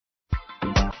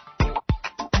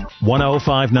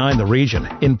1059 The Region,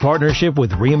 in partnership with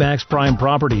REMAX Prime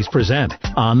Properties, present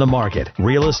On the Market,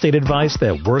 real estate advice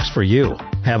that works for you.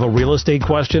 Have a real estate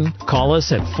question? Call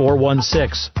us at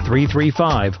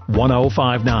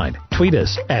 416-335-1059. Tweet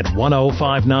us at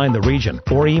 1059 The Region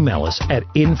or email us at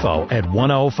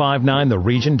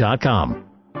info@1059theregion.com.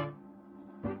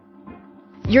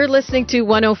 You're listening to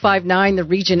 1059 The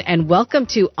Region, and welcome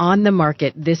to On the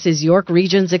Market. This is York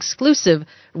Region's exclusive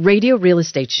radio real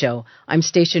estate show. I'm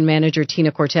station manager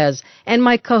Tina Cortez, and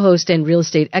my co-host and real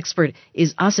estate expert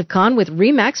is Asif Khan with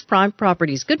REMAX Prime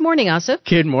Properties. Good morning, Asif.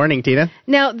 Good morning, Tina.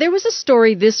 Now, there was a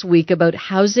story this week about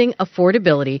housing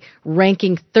affordability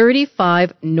ranking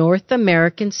 35 North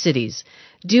American cities.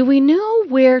 Do we know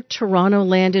where Toronto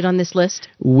landed on this list?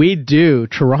 We do.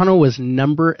 Toronto was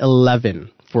number 11.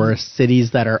 For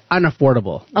cities that are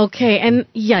unaffordable. Okay, and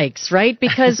yikes, right?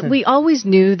 Because we always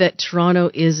knew that Toronto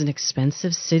is an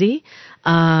expensive city,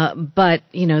 but,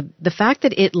 you know, the fact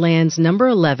that it lands number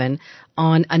 11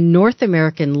 on a North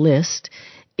American list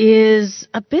is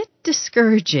a bit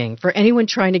discouraging for anyone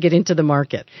trying to get into the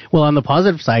market. Well, on the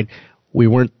positive side, we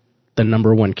weren't the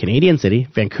number one Canadian city.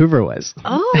 Vancouver was.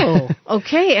 Oh,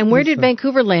 okay. And where did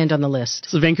Vancouver land on the list?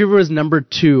 So Vancouver was number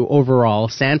 2 overall.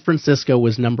 San Francisco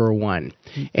was number 1.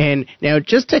 And now,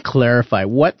 just to clarify,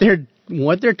 what they're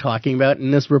talking about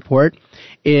in this report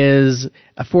is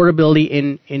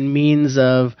affordability in means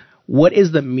of what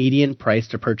is the median price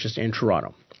to purchase in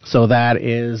Toronto. So that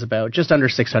is about just under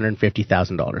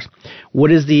 $650,000. What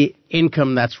is the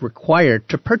income that's required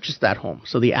to purchase that home?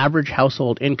 So the average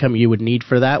household income you would need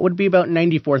for that would be about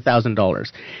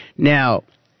 $94,000. Now,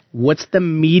 what's the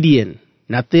median?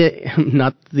 Not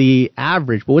the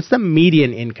average, but what's the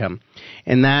median income?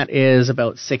 And that is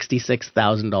about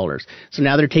 $66,000. So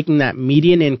now they're taking that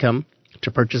median income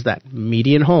to purchase that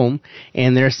median home,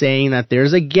 and they're saying that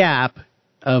there's a gap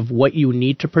of what you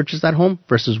need to purchase that home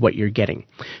versus what you're getting.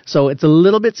 So it's a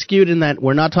little bit skewed in that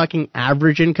we're not talking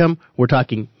average income, we're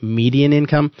talking median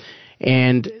income.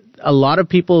 And a lot of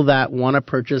people that want to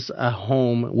purchase a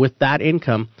home with that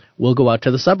income will go out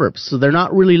to the suburbs. So they're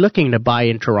not really looking to buy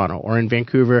in Toronto or in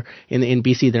Vancouver, in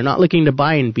BC. They're not looking to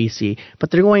buy in BC,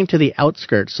 but they're going to the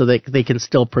outskirts so that they can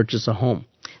still purchase a home.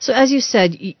 So as you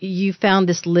said, you found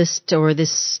this list or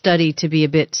this study to be a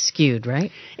bit skewed,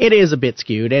 right? It is a bit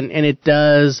skewed, and it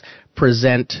does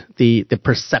present the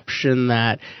perception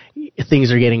that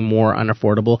things are getting more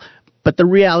unaffordable. But the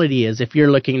reality is, if you're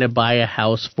looking to buy a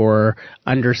house for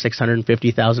under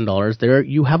 $650,000, there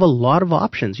you have a lot of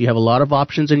options. You have a lot of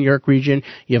options in York Region.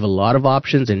 You have a lot of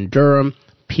options in Durham,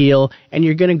 Peel, and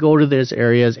you're going to go to those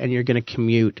areas and you're going to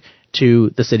commute to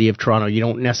the city of Toronto. You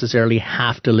don't necessarily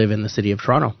have to live in the city of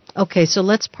Toronto. Okay, so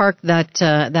let's park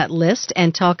that list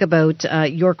and talk about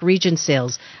York Region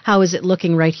sales. How is it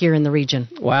looking right here in the region?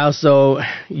 Wow, so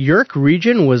York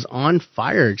Region was on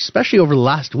fire, especially over the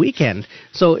last weekend.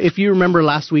 So if you remember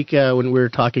last week when we were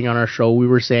talking on our show, we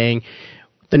were saying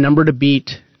the number to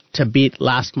beat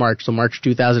last March, so March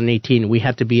 2018, we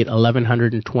had to beat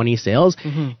 1,120 sales.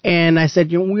 Mm-hmm. And I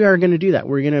said, we are going to do that.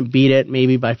 We're going to beat it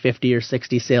maybe by 50 or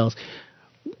 60 sales.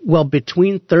 Well,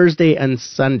 between Thursday and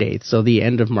Sunday, so the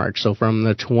end of March, so from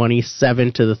the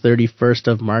 27th to the 31st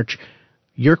of March,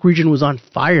 York Region was on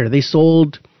fire. They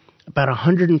sold about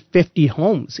 150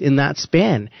 homes in that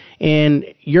span. And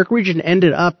York Region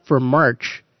ended up for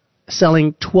March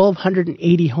selling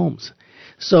 1,280 homes.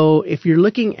 So if you're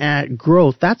looking at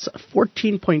growth, that's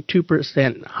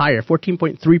 14.2% higher,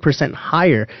 14.3%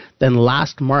 higher than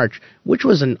last March, which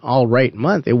was an all right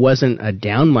month. It wasn't a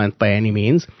down month by any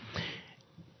means.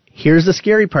 Here's the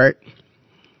scary part.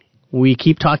 We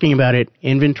keep talking about it.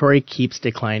 Inventory keeps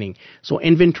declining. So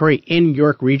inventory in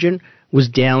York Region was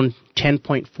down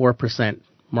 10.4%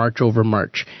 March over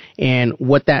March. And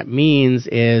what that means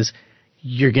is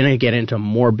you're going to get into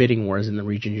more bidding wars in the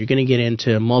region. You're going to get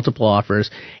into multiple offers,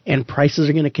 and prices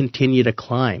are going to continue to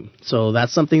climb. So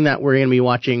that's something that we're going to be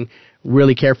watching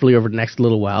really carefully over the next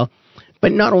little while.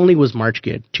 But not only was March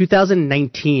good,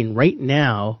 2019, right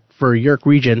now, for York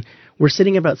Region, we're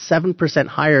sitting about 7%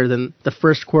 higher than the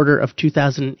first quarter of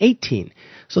 2018.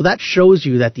 So that shows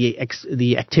you that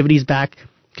the activity is back,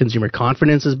 consumer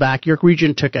confidence is back. York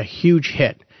Region took a huge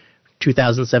hit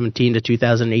 2017 to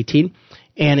 2018.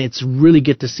 And it's really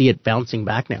good to see it bouncing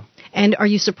back now. And are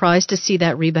you surprised to see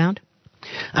that rebound?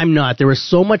 I'm not. There was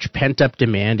so much pent-up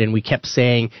demand, and we kept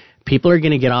saying people are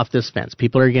going to get off this fence.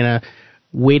 People are going to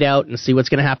wait out and see what's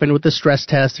going to happen with the stress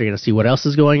test. They're going to see what else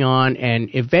is going on. And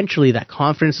eventually that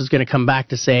confidence is going to come back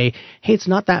to say, hey, it's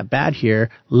not that bad here.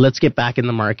 Let's get back in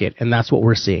the market. And that's what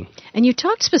we're seeing. And you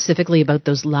talked specifically about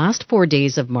those last 4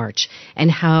 days of March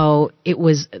and how it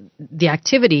was the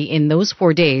activity in those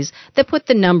 4 days that put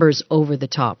the numbers over the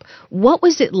top. What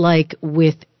was it like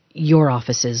with your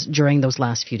offices during those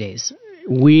last few days?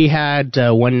 We had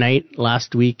one night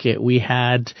last week, we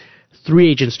had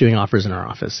 3 agents doing offers in our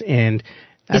office. And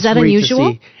is that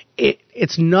unusual?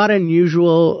 It's not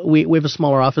unusual. We have a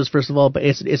smaller office, first of all, but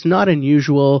it's not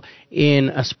unusual in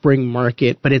a spring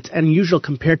market, but it's unusual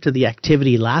compared to the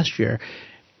activity last year.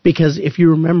 Because if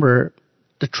you remember,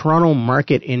 the Toronto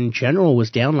market in general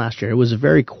was down last year. It was a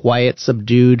very quiet,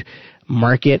 subdued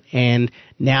market, and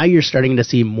now you're starting to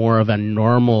see more of a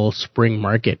normal spring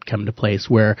market come to place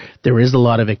where there is a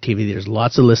lot of activity. There's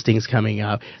lots of listings coming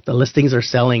up. The listings are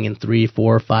selling in 3,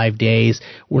 4, 5 days.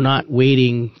 We're not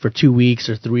waiting for 2 weeks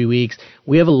or 3 weeks.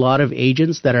 We have a lot of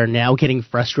agents that are now getting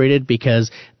frustrated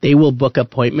because they will book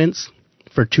appointments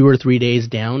for 2 or 3 days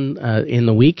down in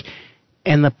the week,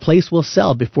 and the place will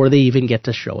sell before they even get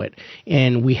to show it.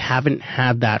 And we haven't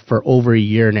had that for over a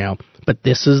year now. But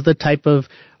this is the type of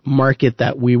market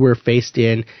that we were faced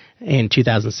in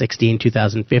 2016,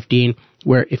 2015,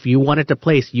 where if you wanted to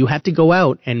place, you had to go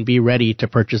out and be ready to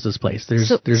purchase this place.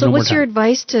 There's no what's your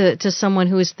advice to someone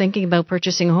who is thinking about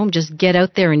purchasing a home? Just get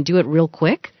out there and do it real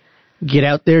quick? Get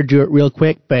out there, do it real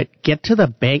quick, but get to the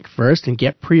bank first and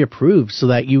get pre-approved so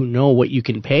that you know what you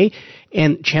can pay.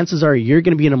 And chances are you're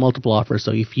going to be in a multiple offer.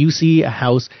 So if you see a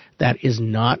house that is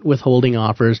not withholding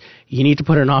offers, you need to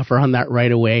put an offer on that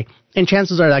right away. And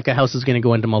chances are that house is going to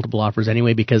go into multiple offers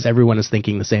anyway because everyone is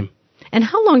thinking the same. And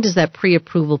how long does that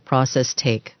pre-approval process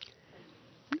take?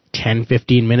 10,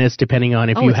 15 minutes, depending on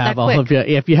if you have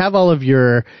all of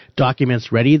your documents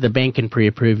ready. The bank can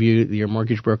pre-approve you. Your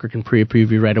mortgage broker can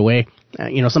pre-approve you right away.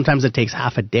 Sometimes it takes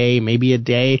half a day, maybe a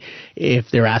day,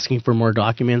 if they're asking for more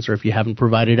documents or if you haven't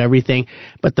provided everything.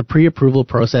 But the pre-approval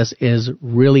process is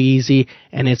really easy,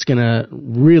 and it's going to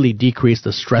really decrease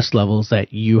the stress levels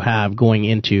that you have going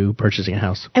into purchasing a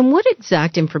house. And what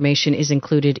exact information is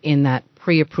included in that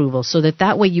pre-approval so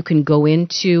that way you can go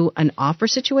into an offer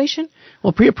situation?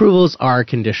 Well, pre-approvals are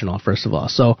conditional, first of all.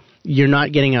 So you're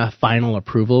not getting a final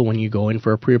approval when you go in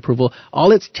for a pre-approval.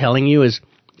 All it's telling you is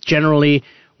generally,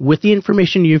 with the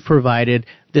information you've provided,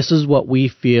 this is what we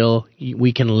feel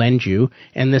we can lend you,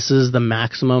 and this is the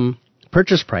maximum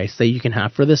purchase price that you can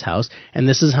have for this house, and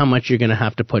this is how much you're going to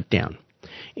have to put down.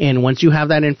 And once you have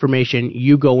that information,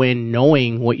 you go in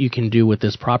knowing what you can do with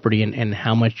this property and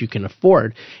how much you can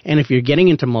afford. And if you're getting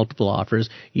into multiple offers,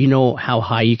 you know how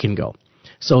high you can go.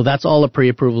 So that's all a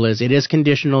pre-approval is. It is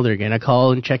conditional. They're going to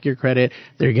call and check your credit.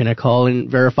 They're going to call and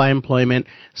verify employment.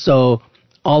 So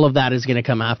all of that is going to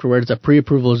come afterwards. A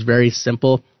pre-approval is very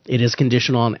simple. It is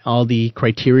conditional on all the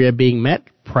criteria being met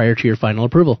prior to your final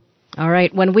approval. All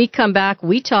right. When we come back,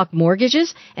 we talk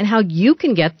mortgages and how you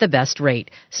can get the best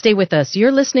rate. Stay with us.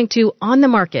 You're listening to On the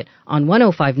Market on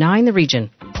 105.9 The Region.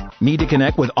 Need to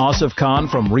connect with Asif Khan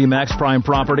from REMAX Prime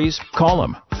Properties? Call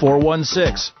him,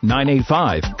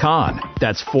 416-985-KHAN.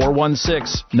 That's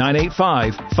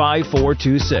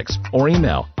 416-985-5426. Or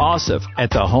email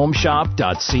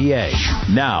asif@thehomeshop.ca.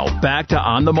 Now, back to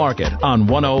On the Market on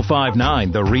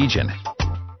 105.9 The Region.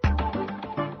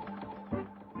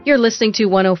 You're listening to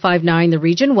 105.9 The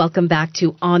Region. Welcome back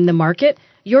to On the Market,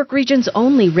 York Region's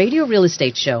only radio real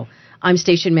estate show. I'm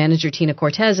station manager Tina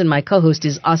Cortez, and my co-host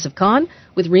is Asif Khan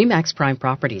with REMAX Prime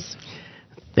Properties.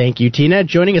 Thank you, Tina.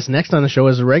 Joining us next on the show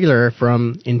is a regular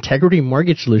from Integrity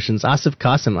Mortgage Solutions, Asif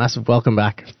Qasim. Asif, welcome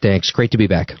back. Thanks. Great to be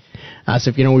back.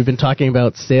 Asif, we've been talking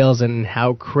about sales and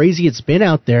how crazy it's been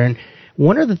out there, and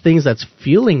one of the things that's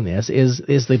fueling this is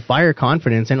the buyer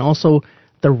confidence and also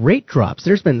the rate drops.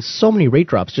 There's been so many rate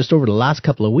drops just over the last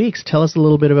couple of weeks. Tell us a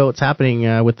little bit about what's happening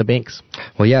with the banks.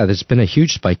 Well, yeah, there's been a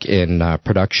huge spike in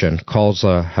production. Calls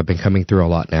have been coming through a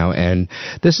lot now, and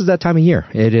this is that time of year.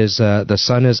 It is the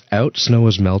sun is out, snow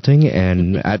is melting,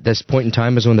 and at this point in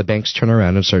time is when the banks turn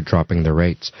around and start dropping their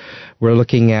rates. We're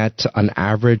looking at an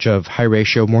average of high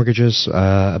ratio mortgages,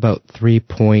 about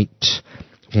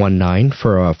 3.19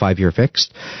 for a 5-year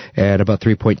fixed and about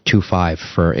 3.25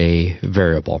 for a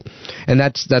variable. And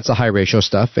that's the high ratio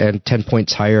stuff, and 10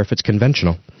 points higher if it's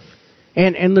conventional.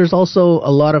 And there's also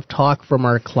a lot of talk from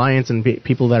our clients and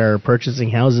people that are purchasing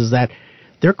houses that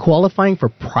they're qualifying for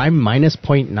prime minus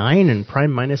 0.9 and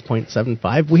prime minus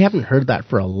 0.75. We haven't heard that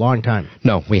for a long time.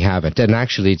 No, we haven't. And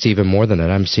actually, it's even more than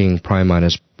that. I'm seeing prime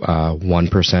minus 1%,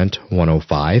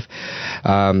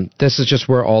 1.05. This is just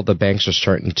where all the banks are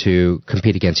starting to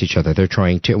compete against each other. They're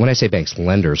trying to, when I say banks,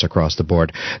 lenders across the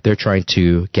board, they're trying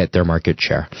to get their market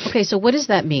share. Okay, so what does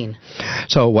that mean?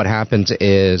 So what happens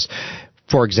is,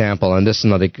 for example, and this is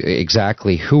not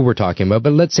exactly who we're talking about,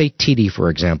 but let's say TD, for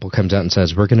example, comes out and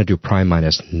says, we're going to do prime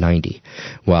minus 90.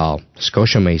 Well,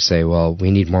 Scotia may say, well, we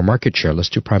need more market share. Let's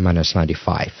do prime minus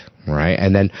 95, right?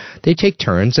 And then they take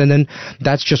turns, and then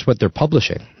that's just what they're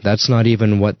publishing. That's not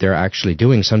even what they're actually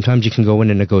doing. Sometimes you can go in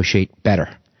and negotiate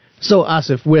better. So,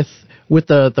 Asif, with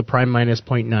the prime minus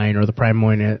 0.9 or the prime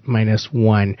minus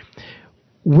 1,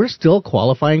 we're still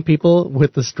qualifying people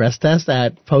with the stress test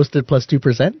at posted plus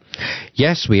 2%?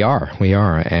 Yes, we are. We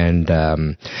are.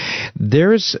 And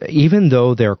there's, even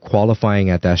though they're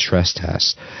qualifying at that stress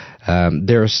test,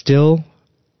 there's still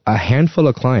a handful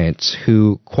of clients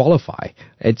who qualify.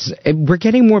 We're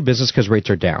getting more business because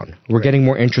rates are down. We're getting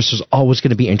more interest. There's always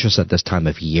going to be interest at this time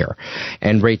of year.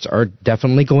 And rates are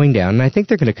definitely going down, and I think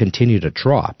they're going to continue to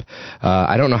drop.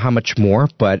 I don't know how much more,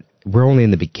 but we're only in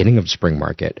the beginning of spring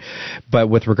market. But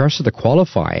with regards to the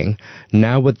qualifying,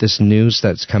 now with this news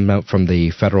that's come out from the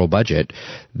federal budget,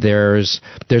 there's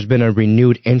been a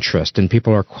renewed interest, and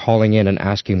people are calling in and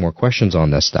asking more questions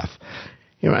on this stuff.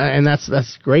 And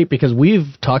that's great, because we've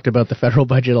talked about the federal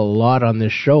budget a lot on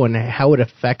this show and how it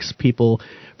affects people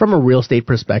from a real estate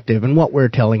perspective and what we're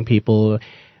telling people.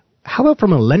 How about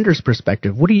from a lender's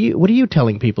perspective? What are you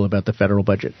telling people about the federal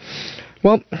budget?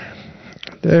 Well,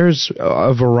 there's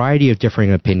a variety of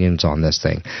differing opinions on this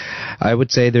thing. I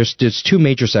would say there's two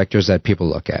major sectors that people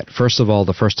look at. First of all,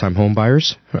 the first-time home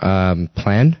buyers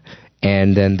plan,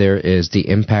 and then there is the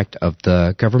impact of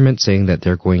the government saying that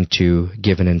they're going to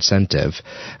give an incentive,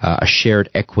 a shared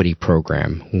equity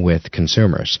program with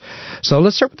consumers. So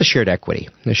let's start with the shared equity.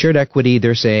 The shared equity,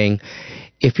 they're saying,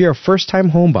 if you're a first-time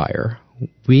home buyer,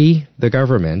 we, the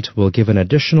government, will give an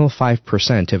additional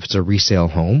 5% if it's a resale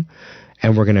home,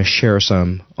 and we're going to share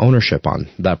some ownership on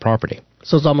that property.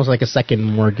 So it's almost like a second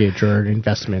mortgage or an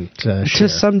investment share. To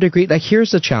some degree. Like,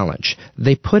 here's the challenge.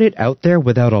 They put it out there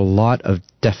without a lot of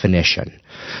definition.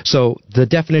 So the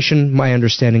definition, my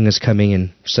understanding, is coming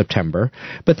in September.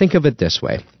 But think of it this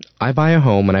way. I buy a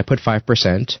home and I put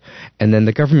 5%, and then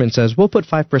the government says, we'll put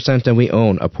 5% and we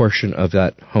own a portion of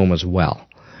that home as well.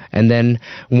 And then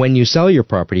when you sell your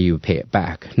property, you pay it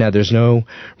back. Now, there's no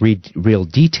real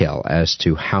detail as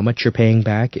to how much you're paying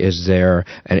back. Is there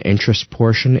an interest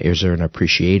portion? Is there an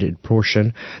appreciated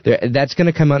portion? That's going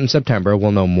to come out in September.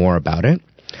 We'll know more about it.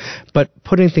 But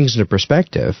putting things into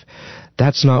perspective,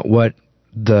 that's not what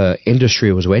the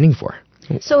industry was waiting for.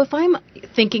 So if I'm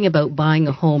thinking about buying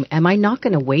a home, am I not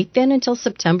going to wait then until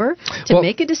September to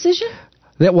make a decision?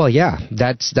 Well, yeah,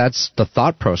 that's the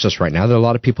thought process right now. That a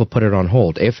lot of people put it on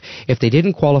hold. If they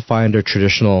didn't qualify under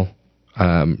traditional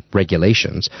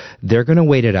regulations, they're going to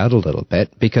wait it out a little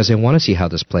bit because they want to see how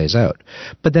this plays out.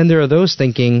 But then there are those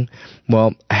thinking,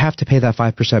 well, I have to pay that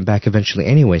 5% back eventually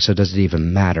anyway, so does it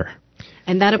even matter?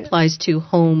 And that applies to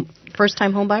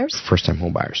first-time home buyers? First-time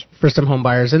home buyers. First-time home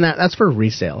buyers, and that's for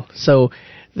resale. So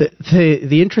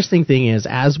the interesting thing is,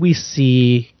 as we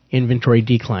see inventory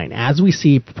decline, as we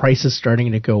see prices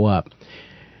starting to go up,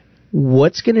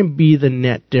 what's going to be the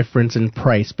net difference in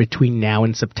price between now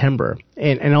and September?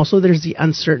 And also there's the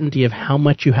uncertainty of how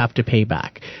much you have to pay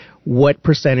back. What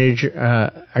percentage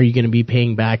are you going to be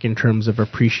paying back in terms of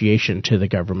appreciation to the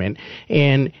government?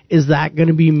 And is that going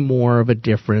to be more of a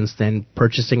difference than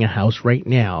purchasing a house right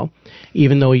now,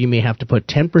 even though you may have to put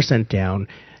 10% down?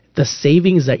 The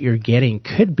savings that you're getting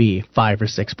could be 5 or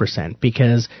 6%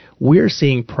 because we're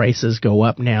seeing prices go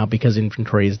up now because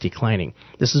inventory is declining.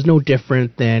 This is no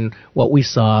different than what we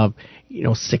saw,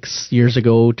 6 years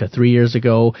ago to 3 years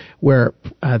ago, where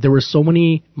there were so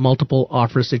many multiple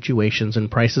offer situations and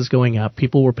prices going up.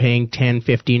 People were paying 10,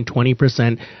 15,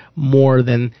 20% more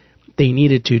than they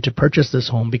needed to purchase this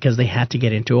home because they had to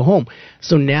get into a home.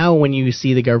 So now when you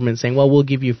see the government saying, well, we'll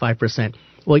give you 5%,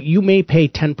 well, you may pay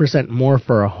 10% more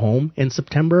for a home in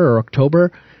September or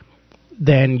October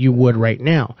than you would right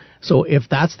now. So if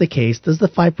that's the case, does the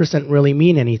 5% really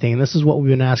mean anything? And this is what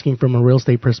we've been asking from a real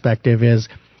estate perspective is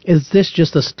this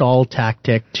just a stall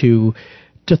tactic to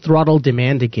throttle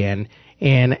demand again,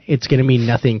 and it's going to mean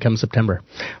nothing come September?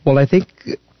 Well, I think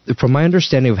from my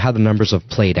understanding of how the numbers have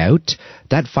played out,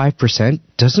 that 5%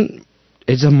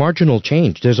 it's a marginal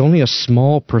change. There's only a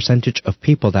small percentage of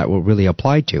people that will really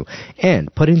apply to.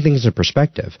 And putting things in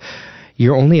perspective,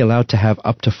 you're only allowed to have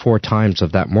up to 4 times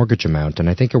of that mortgage amount, and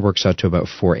I think it works out to about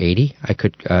 $480.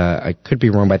 I could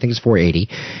be wrong, but I think it's $480.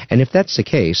 And if that's the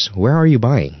case, where are you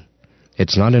buying?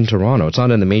 It's not in Toronto. It's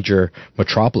not in the major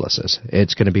metropolises.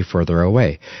 It's going to be further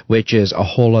away, which is a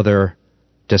whole other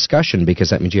discussion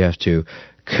because that means you have to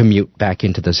commute back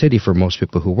into the city for most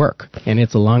people who work. And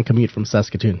it's a long commute from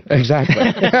Saskatoon. Exactly.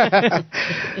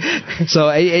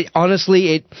 So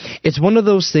honestly, it's one of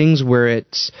those things where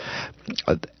it's...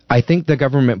 I think the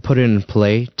government put it in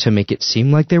play to make it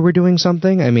seem like they were doing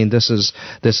something. I mean, this is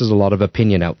a lot of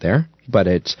opinion out there, but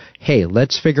it's, hey,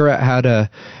 let's figure out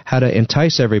how to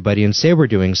entice everybody and say we're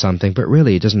doing something, but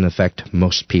really it doesn't affect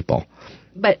most people.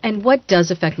 And what does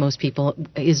affect most people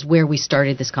is where we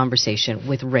started this conversation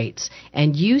with rates.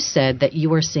 And you said that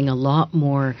you are seeing a lot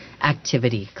more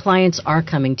activity. Clients are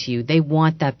coming to you. They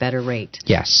want that better rate.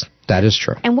 Yes, that is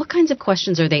true. And what kinds of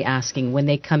questions are they asking when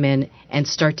they come in and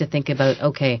start to think about,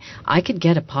 okay, I could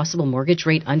get a possible mortgage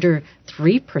rate under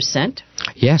 3%?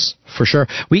 Yes, for sure.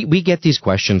 We get these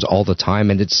questions all the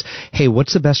time, and it's, hey,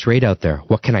 what's the best rate out there?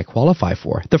 What can I qualify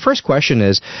for? The first question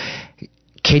is,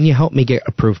 can you help me get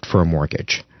approved for a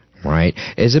mortgage? Right?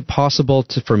 Is it possible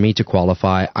for me to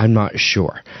qualify? I'm not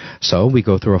sure. So we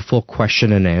go through a full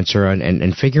question and answer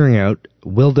and figuring out,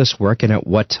 will this work and at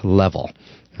what level?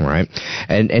 Right?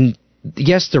 And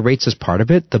yes, the rates is part of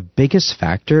it. The biggest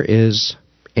factor is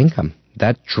income.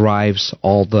 That drives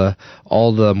all the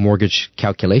mortgage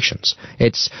calculations.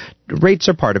 Rates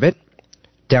are part of it.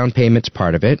 Down payment's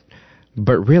part of it.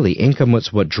 But really, income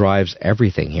is what drives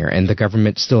everything here, and the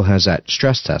government still has that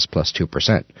stress test plus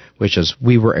 2%, which is,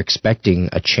 we were expecting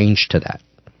a change to that.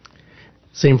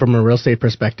 Same from a real estate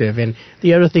perspective. And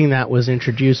the other thing that was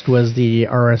introduced was the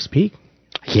RSP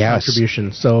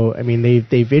contribution. So, I mean,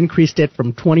 they've increased it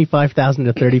from $25,000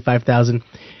 to $35,000.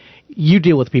 You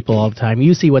deal with people all the time.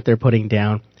 You see what they're putting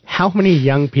down. How many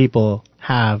young people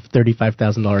have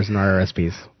 $35,000 in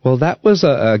RRSPs? Well, that was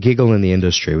a giggle in the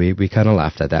industry. We kind of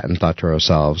laughed at that and thought to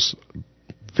ourselves,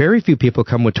 very few people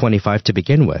come with 25 to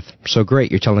begin with. So great,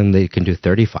 you're telling them they can do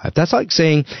 35. That's like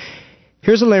saying,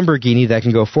 here's a Lamborghini that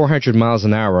can go 400 miles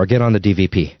an hour, or get on the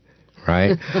DVP,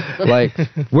 right? Like,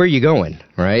 where are you going,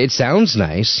 right? It sounds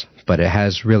nice, but it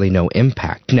has really no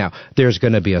impact. Now, there's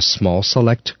going to be a small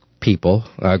select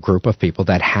group of people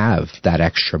that have that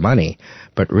extra money,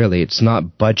 but really it's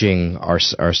not budging our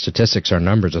statistics, our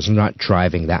numbers. It's not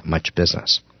driving that much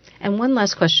business. And one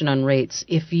last question on rates.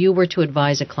 If you were to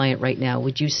advise a client right now,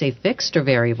 would you say fixed or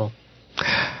variable?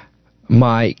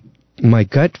 My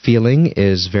gut feeling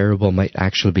is variable might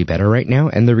actually be better right now,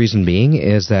 and the reason being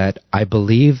is that I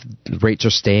believe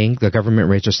the government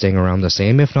rates are staying around the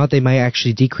same. If not, they might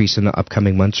actually decrease in the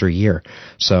upcoming months or year.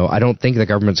 So I don't think the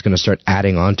government's going to start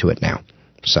adding on to it now.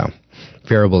 So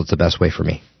variable is the best way for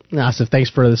me. Awesome. Thanks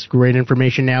for this great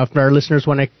information. Now, if our listeners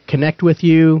want to connect with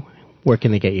you, where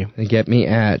can they get you? They get me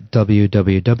at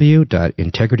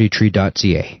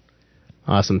www.integritytree.ca.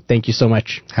 Awesome. Thank you so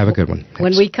much. Have a good one. Thanks.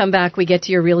 When we come back, we get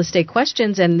to your real estate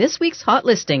questions and this week's hot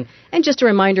listing. And just a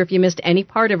reminder, if you missed any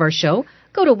part of our show,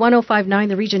 go to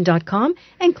 1059theregion.com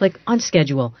and click on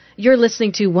schedule. You're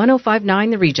listening to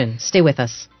 1059 The Region. Stay with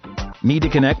us. Need to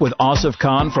connect with Asif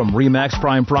Khan from REMAX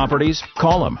Prime Properties?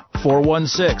 Call him,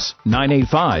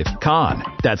 416-985-KHAN.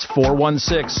 That's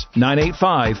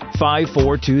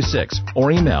 416-985-5426.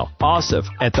 Or email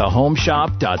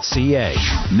asif@thehomeshop.ca.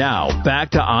 Now,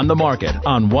 back to On the Market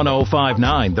on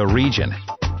 1059 The Region.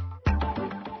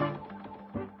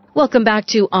 Welcome back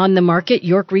to On the Market,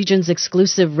 York Region's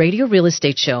exclusive radio real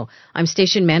estate show. I'm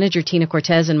station manager Tina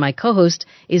Cortez, and my co-host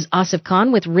is Asif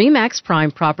Khan with REMAX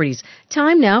Prime Properties.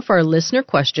 Time now for our listener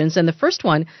questions, and the first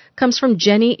one comes from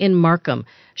Jenny in Markham.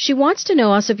 She wants to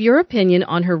know, Asif, your opinion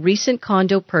on her recent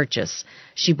condo purchase.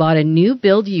 She bought a new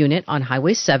build unit on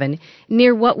Highway 7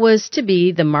 near what was to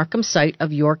be the Markham site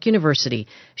of York University.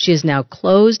 She has now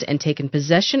closed and taken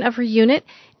possession of her unit,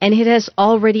 and it has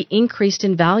already increased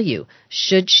in value.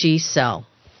 Should she sell?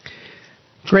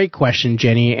 Great question,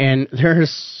 Jenny. And there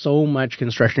is so much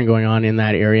construction going on in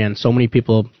that area and so many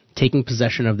people taking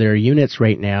possession of their units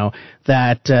right now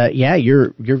that,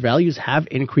 your values have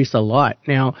increased a lot.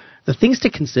 Now, the things to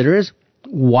consider is,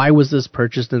 why was this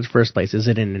purchased in the first place? Is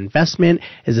it an investment?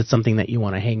 Is it something that you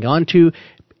want to hang on to?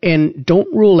 And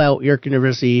don't rule out York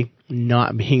University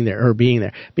not being there or being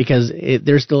there, because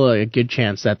there's still a good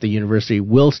chance that the university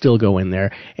will still go in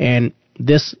there, and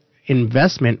this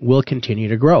investment will continue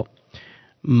to grow.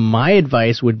 My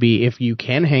advice would be, if you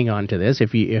can hang on to this,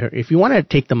 if you want to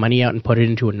take the money out and put it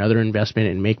into another investment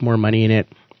and make more money in it,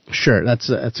 sure, that's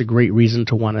a great reason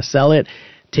to want to sell it.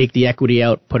 Take the equity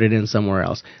out, put it in somewhere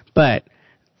else. But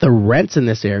the rents in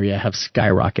this area have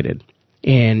skyrocketed,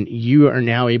 and you are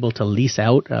now able to lease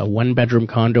out a one-bedroom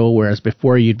condo, whereas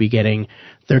before you'd be getting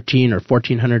 $1,300 or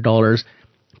 $1,400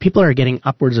 people are getting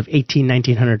upwards of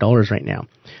 $1,800-$1,900 right now.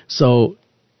 So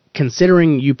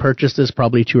considering you purchased this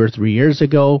probably 2 or 3 years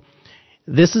ago,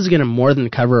 this is going to more than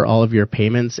cover all of your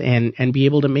payments and be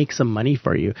able to make some money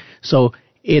for you. So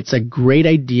it's a great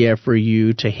idea for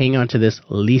you to hang on to this,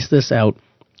 lease this out,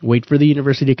 wait for the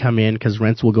university to come in because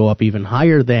rents will go up even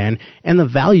higher then, and the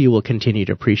value will continue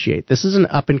to appreciate. This is an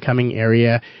up-and-coming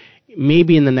area.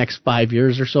 Maybe in the next 5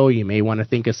 years or so, you may want to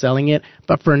think of selling it.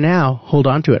 But for now, hold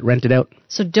on to it, rent it out.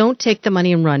 So don't take the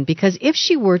money and run, because if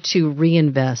she were to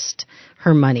reinvest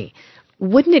her money,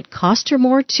 wouldn't it cost her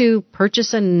more to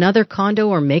purchase another condo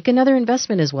or make another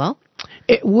investment as well?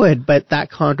 It would, but that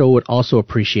condo would also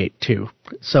appreciate too.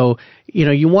 So,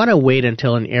 you want to wait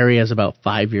until an area is about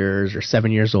 5 years or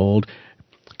 7 years old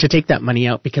to take that money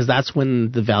out, because that's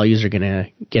when the values are going to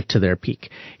get to their peak.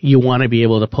 You want to be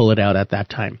able to pull it out at that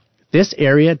time. This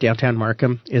area, downtown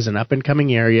Markham, is an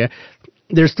up-and-coming area.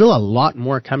 There's still a lot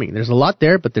more coming. There's a lot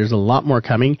there, but there's a lot more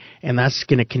coming, and that's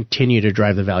going to continue to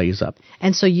drive the values up.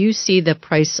 And so you see the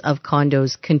price of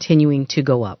condos continuing to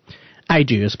go up? I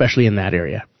do, especially in that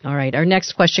area. All right. Our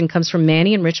next question comes from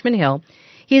Manny in Richmond Hill.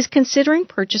 He is considering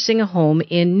purchasing a home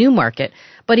in Newmarket,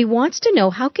 but he wants to know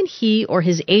how can he or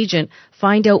his agent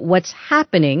find out what's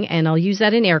happening, and I'll use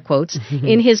that in air quotes,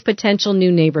 in his potential new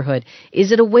neighborhood.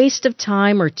 Is it a waste of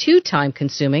time or too time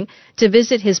consuming to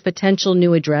visit his potential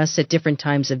new address at different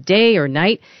times of day or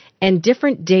night and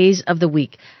different days of the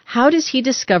week? How does he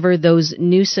discover those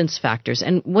nuisance factors?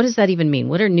 And what does that even mean?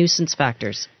 What are nuisance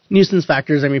factors? Nuisance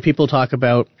factors, people talk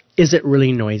about, is it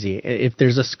really noisy? If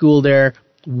there's a school there,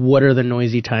 what are the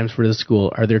noisy times for the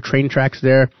school? Are there train tracks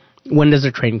there? When does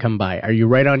a train come by? Are you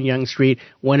right on Yonge Street?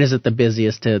 When is it the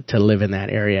busiest to live in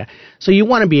that area? So you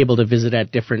want to be able to visit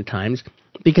at different times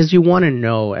because you want to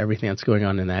know everything that's going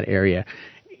on in that area.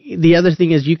 The other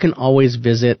thing is you can always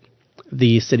visit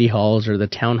the city halls or the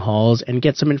town halls and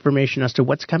get some information as to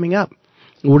what's coming up.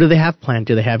 What do they have planned?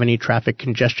 Do they have any traffic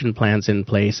congestion plans in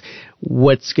place?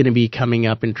 What's going to be coming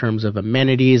up in terms of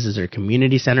amenities? Is there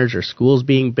community centers or schools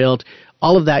being built?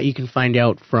 All of that you can find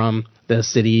out from the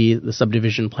city, the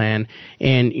subdivision plan,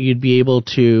 and you'd be able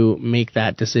to make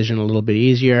that decision a little bit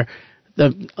easier.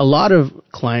 A lot of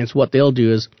clients, what they'll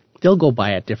do is they'll go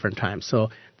by at different times. So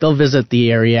they'll visit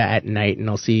the area at night and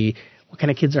they'll see what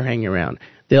kind of kids are hanging around.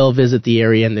 They'll visit the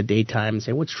area in the daytime and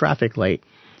say, what's traffic like?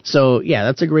 So, yeah,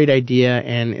 that's a great idea,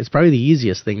 and it's probably the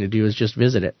easiest thing to do is just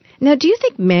visit it. Now, do you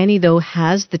think Manny, though,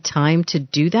 has the time to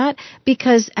do that?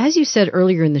 Because, as you said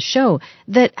earlier in the show,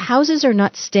 that houses are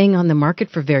not staying on the market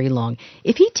for very long.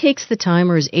 If he takes the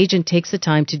time or his agent takes the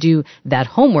time to do that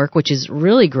homework, which is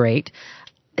really great,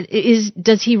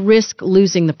 does he risk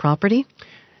losing the property?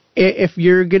 If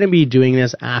you're going to be doing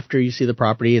this after you see the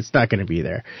property, it's not going to be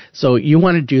there. So you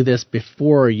want to do this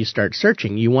before you start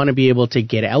searching. You want to be able to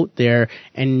get out there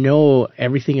and know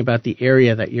everything about the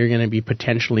area that you're going to be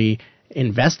potentially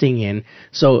investing in.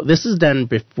 So this is done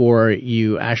before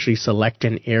you actually select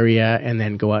an area and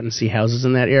then go out and see houses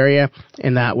in that area.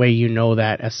 And that way you know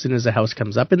that as soon as a house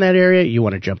comes up in that area, you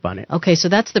want to jump on it. Okay, so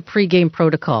that's the pregame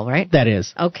protocol, right? That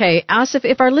is. Okay, Asif,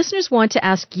 if our listeners want to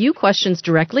ask you questions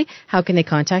directly, how can they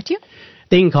contact you?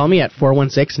 They can call me at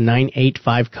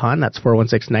 416-985-CON. That's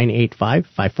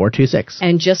 416-985-5426.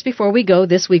 And just before we go,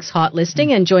 this week's hot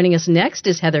listing, and joining us next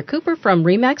is Heather Cooper from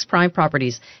REMAX Prime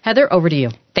Properties. Heather, over to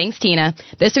you. Thanks, Tina.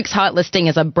 This week's hot listing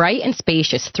is a bright and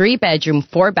spacious 3-bedroom,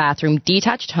 4-bathroom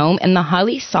detached home in the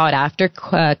highly sought-after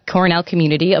Cornell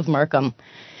community of Markham.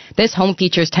 This home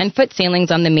features 10-foot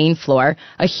ceilings on the main floor,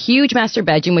 a huge master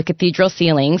bedroom with cathedral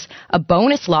ceilings, a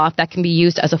bonus loft that can be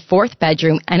used as a 4th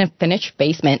bedroom, and a finished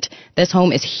basement. This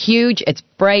home is huge, it's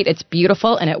bright, it's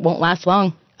beautiful, and it won't last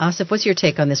long. Asif, what's your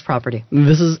take on this property?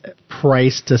 This is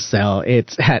priced to sell.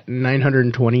 It's at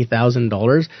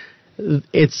 $920,000.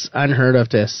 It's unheard of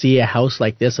to see a house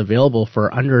like this available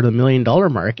for under the $1 million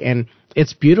mark, and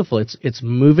it's beautiful. It's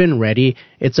move-in ready.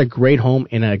 It's a great home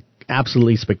in an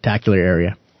absolutely spectacular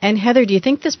area. And Heather, do you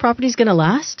think this property is going to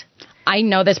last? I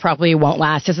know this probably won't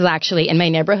last. This is actually in my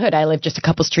neighborhood. I live just a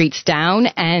couple streets down,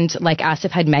 and like Asif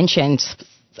had mentioned,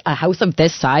 a house of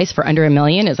this size for under $1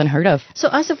 million is unheard of. So,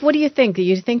 Asif, what do you think? Do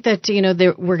you think that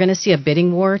we're going to see a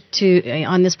bidding war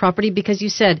on this property, because you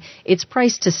said it's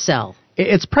priced to sell?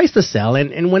 It's priced to sell,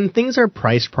 and when things are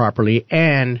priced properly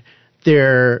and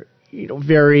they're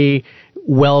very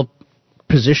well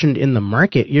positioned in the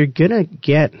market, you're going to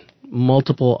get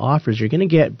multiple offers. You're going to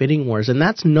get bidding wars, and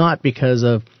that's not because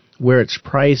of where it's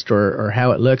priced or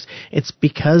how it looks. It's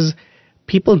because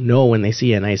people know when they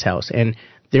see a nice house, and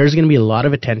there's going to be a lot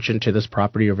of attention to this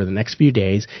property over the next few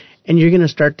days, and you're going to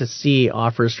start to see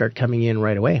offers start coming in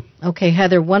right away. Okay,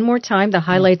 Heather, one more time, the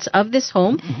highlights of this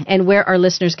home and where our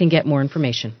listeners can get more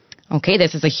information. Okay,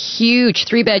 this is a huge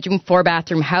 3-bedroom,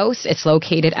 4-bathroom house. It's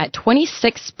located at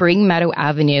 26 Spring Meadow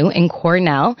Avenue in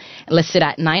Cornell, listed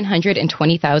at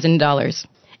 $920,000.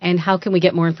 And how can we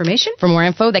get more information? For more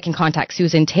info, they can contact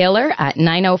Susan Taylor at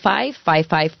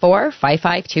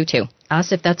 905-554-5522.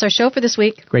 Asif, that's our show for this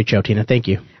week. Great show, Tina. Thank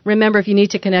you. Remember, if you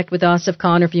need to connect with Asif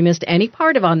Khan or if you missed any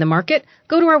part of On the Market,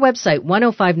 go to our website,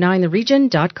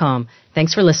 1059theregion.com.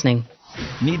 Thanks for listening.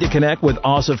 Need to connect with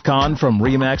Asif Khan from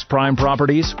REMAX Prime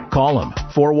Properties? Call him,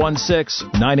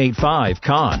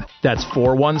 416-985-KHAN. That's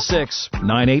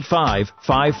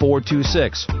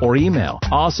 416-985-5426. Or email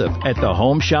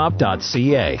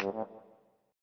asif@thehomeshop.ca.